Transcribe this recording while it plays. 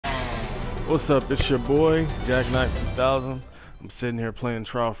What's up? It's your boy, Jack Knight 2000. I'm sitting here playing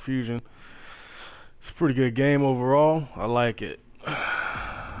Trial Fusion. It's a pretty good game overall. I like it.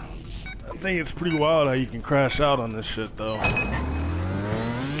 I think it's pretty wild how you can crash out on this shit though. Alright,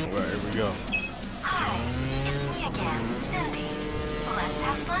 here we go. Hi, it's me again, Cindy. Let's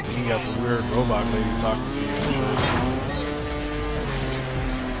have fun today. You got the weird robot lady talking to you.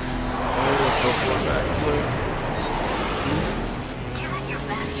 Give it your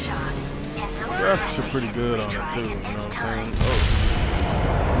best shot, and don't Graphics are pretty good on it too, you know what I'm saying? Oh.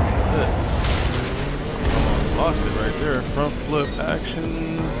 Shit. Almost lost it right there. Front flip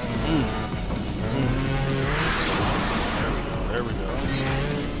action. There we go.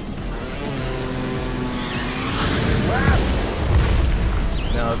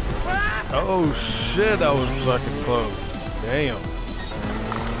 Now, oh shit, that was fucking close. Damn.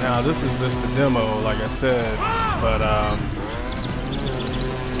 Now this is just a demo, like I said, but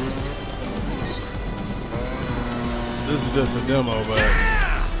this is just a demo, but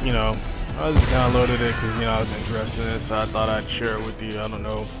you know, I just downloaded it because you know I was interested in it, so I thought I'd share it with you. I don't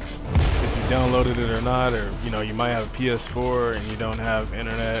know if you downloaded it or not, or you know, you might have a PS4 and you don't have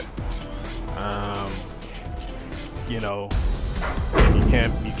internet. You know, you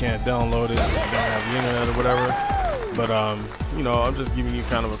can't download it if you don't have the internet or whatever. But you know, I'm just giving you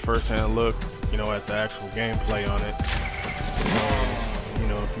kind of a first-hand look, you know, at the actual gameplay on it. You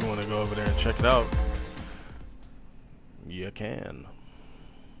know, if you want to go over there and check it out, you can.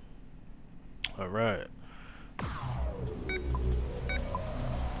 All right.